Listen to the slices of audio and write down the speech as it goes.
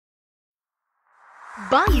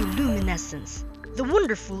Bioluminescence, the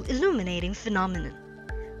wonderful illuminating phenomenon.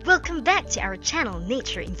 Welcome back to our channel,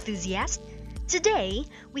 Nature Enthusiast. Today,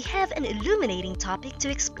 we have an illuminating topic to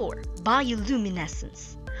explore,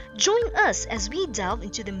 bioluminescence. Join us as we delve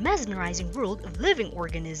into the mesmerizing world of living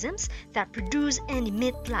organisms that produce and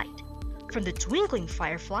emit light. From the twinkling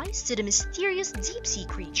fireflies to the mysterious deep-sea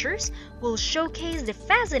creatures, we'll showcase the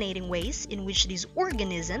fascinating ways in which these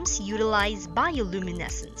organisms utilize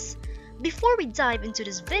bioluminescence. Before we dive into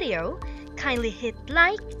this video, kindly hit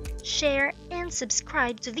like, share, and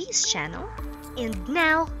subscribe to this channel. And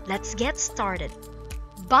now, let's get started.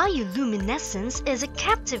 Bioluminescence is a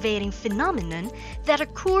captivating phenomenon that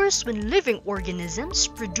occurs when living organisms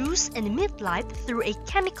produce and emit light through a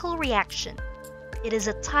chemical reaction. It is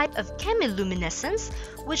a type of chemiluminescence,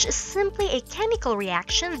 which is simply a chemical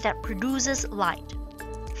reaction that produces light.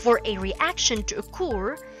 For a reaction to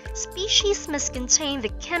occur, species must contain the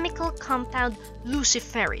chemical compound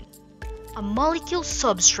luciferin, a molecule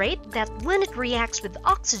substrate that, when it reacts with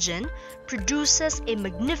oxygen, produces a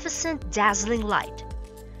magnificent, dazzling light.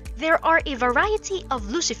 There are a variety of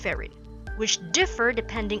luciferin, which differ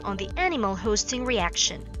depending on the animal hosting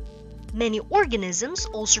reaction. Many organisms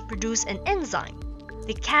also produce an enzyme,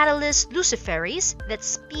 the catalyst luciferase, that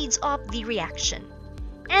speeds up the reaction.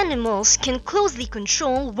 Animals can closely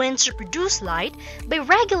control when to produce light by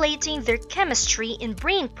regulating their chemistry and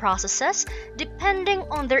brain processes depending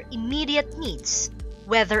on their immediate needs,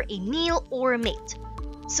 whether a meal or a mate.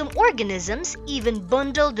 Some organisms even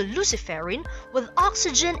bundle the luciferin with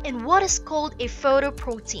oxygen in what is called a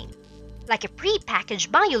photoprotein, like a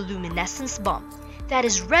pre-packaged bioluminescence bomb that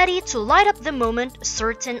is ready to light up the moment a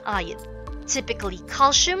certain ion, typically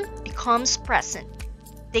calcium, becomes present.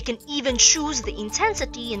 They can even choose the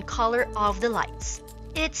intensity and color of the lights.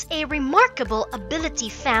 It's a remarkable ability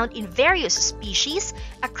found in various species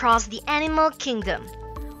across the animal kingdom.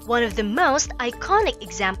 One of the most iconic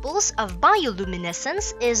examples of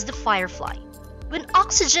bioluminescence is the firefly. When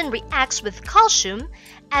oxygen reacts with calcium,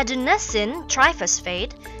 adenosine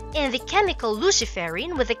triphosphate, and the chemical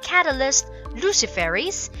luciferin with the catalyst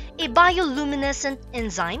luciferase, a bioluminescent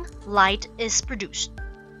enzyme, light is produced.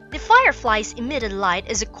 The firefly's emitted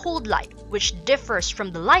light is a cold light, which differs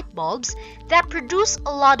from the light bulbs that produce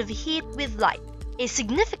a lot of heat with light. A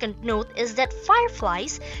significant note is that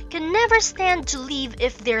fireflies can never stand to leave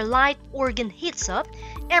if their light organ heats up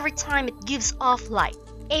every time it gives off light.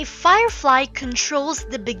 A firefly controls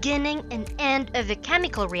the beginning and end of a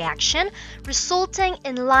chemical reaction, resulting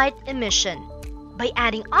in light emission, by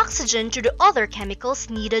adding oxygen to the other chemicals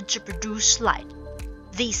needed to produce light.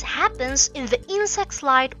 This happens in the insect's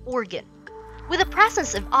light organ. With the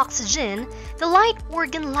presence of oxygen, the light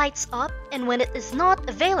organ lights up, and when it is not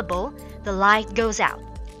available, the light goes out.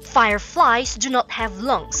 Fireflies do not have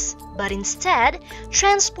lungs, but instead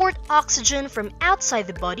transport oxygen from outside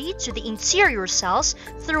the body to the interior cells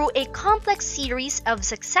through a complex series of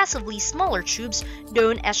successively smaller tubes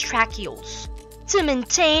known as tracheoles. To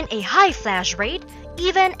maintain a high flash rate,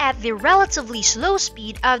 even at the relatively slow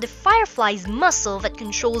speed of the firefly's muscle that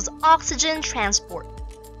controls oxygen transport,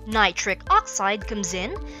 nitric oxide comes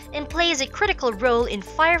in and plays a critical role in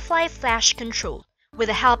firefly flash control. With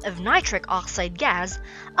the help of nitric oxide gas,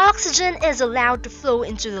 oxygen is allowed to flow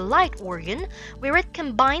into the light organ, where it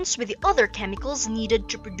combines with the other chemicals needed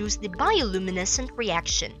to produce the bioluminescent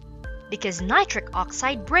reaction. Because nitric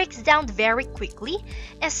oxide breaks down very quickly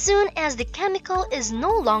as soon as the chemical is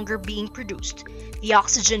no longer being produced, the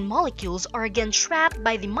oxygen molecules are again trapped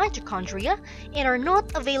by the mitochondria and are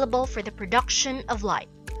not available for the production of light.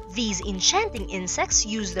 These enchanting insects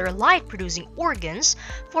use their light-producing organs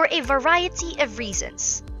for a variety of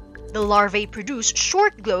reasons. The larvae produce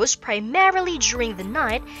short glows primarily during the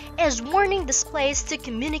night as warning displays to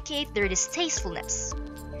communicate their distastefulness.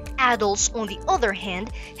 Adults, on the other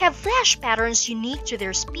hand, have flash patterns unique to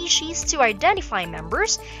their species to identify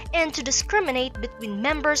members and to discriminate between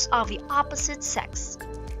members of the opposite sex.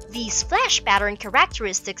 These flash pattern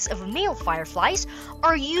characteristics of male fireflies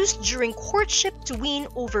are used during courtship to win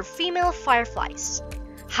over female fireflies.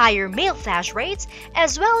 Higher male flash rates,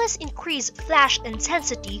 as well as increased flash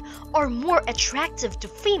intensity, are more attractive to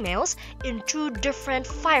females in two different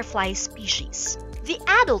firefly species. The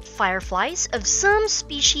adult fireflies of some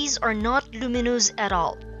species are not luminous at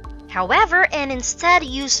all, however, and instead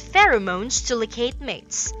use pheromones to locate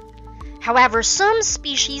mates. However, some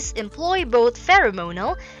species employ both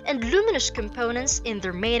pheromonal and luminous components in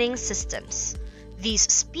their mating systems.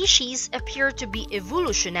 These species appear to be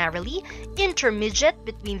evolutionarily intermediate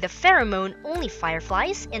between the pheromone-only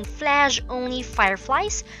fireflies and flash-only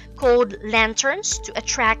fireflies called lanterns to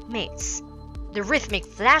attract mates. The rhythmic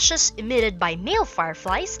flashes emitted by male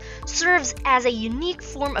fireflies serves as a unique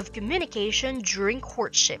form of communication during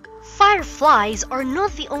courtship. Fireflies are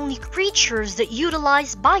not the only creatures that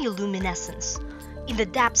utilize bioluminescence. In the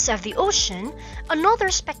depths of the ocean, another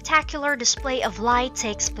spectacular display of light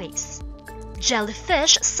takes place.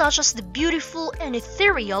 Jellyfish such as the beautiful and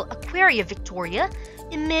ethereal Aquaria Victoria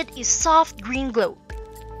emit a soft green glow.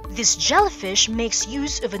 This jellyfish makes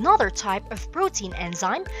use of another type of protein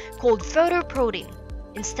enzyme called photoprotein.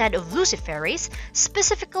 Instead of luciferase,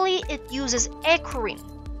 specifically it uses echorine.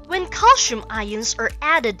 When calcium ions are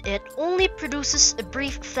added, it only produces a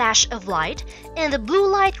brief flash of light, and the blue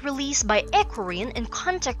light released by echorine in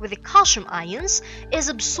contact with the calcium ions is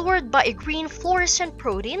absorbed by a green fluorescent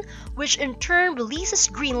protein, which in turn releases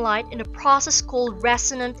green light in a process called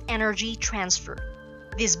resonant energy transfer.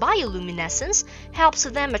 This bioluminescence helps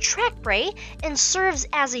them attract prey and serves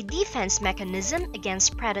as a defense mechanism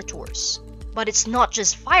against predators. But it's not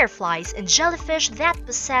just fireflies and jellyfish that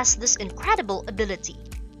possess this incredible ability.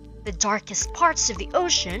 The darkest parts of the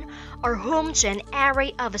ocean are home to an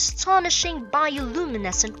array of astonishing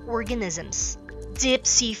bioluminescent organisms.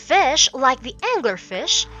 Deep-sea fish like the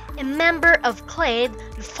anglerfish, a member of clade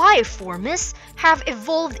Phytophormis, have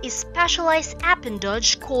evolved a specialized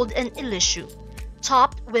appendage called an illusu,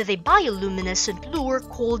 topped with a bioluminescent lure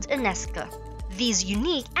called an esca. This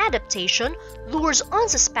unique adaptation lures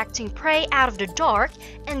unsuspecting prey out of the dark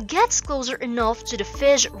and gets closer enough to the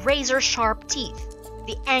fish's razor-sharp teeth.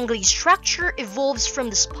 The angling structure evolves from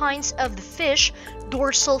the spines of the fish's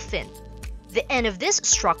dorsal fin. The end of this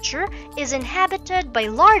structure is inhabited by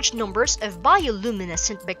large numbers of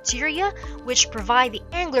bioluminescent bacteria which provide the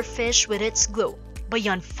anglerfish with its glow.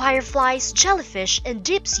 Beyond fireflies, jellyfish, and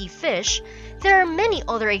deep-sea fish, there are many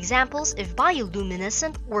other examples of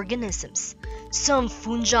bioluminescent organisms. Some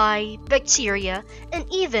fungi, bacteria, and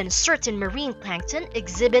even certain marine plankton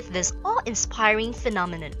exhibit this awe-inspiring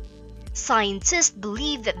phenomenon. Scientists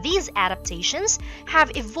believe that these adaptations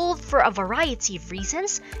have evolved for a variety of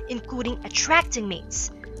reasons, including attracting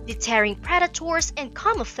mates, deterring predators, and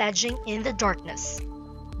camouflaging in the darkness.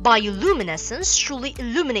 Bioluminescence truly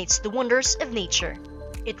illuminates the wonders of nature.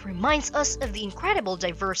 It reminds us of the incredible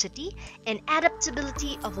diversity and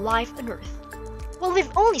adaptability of life on Earth. While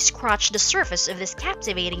we've only scratched the surface of this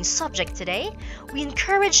captivating subject today, we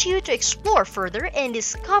encourage you to explore further and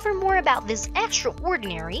discover more about these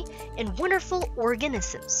extraordinary and wonderful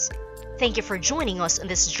organisms. Thank you for joining us on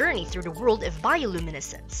this journey through the world of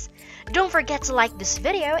bioluminescence. Don't forget to like this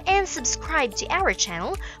video and subscribe to our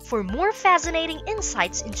channel for more fascinating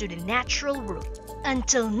insights into the natural world.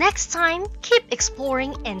 Until next time, keep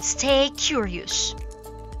exploring and stay curious.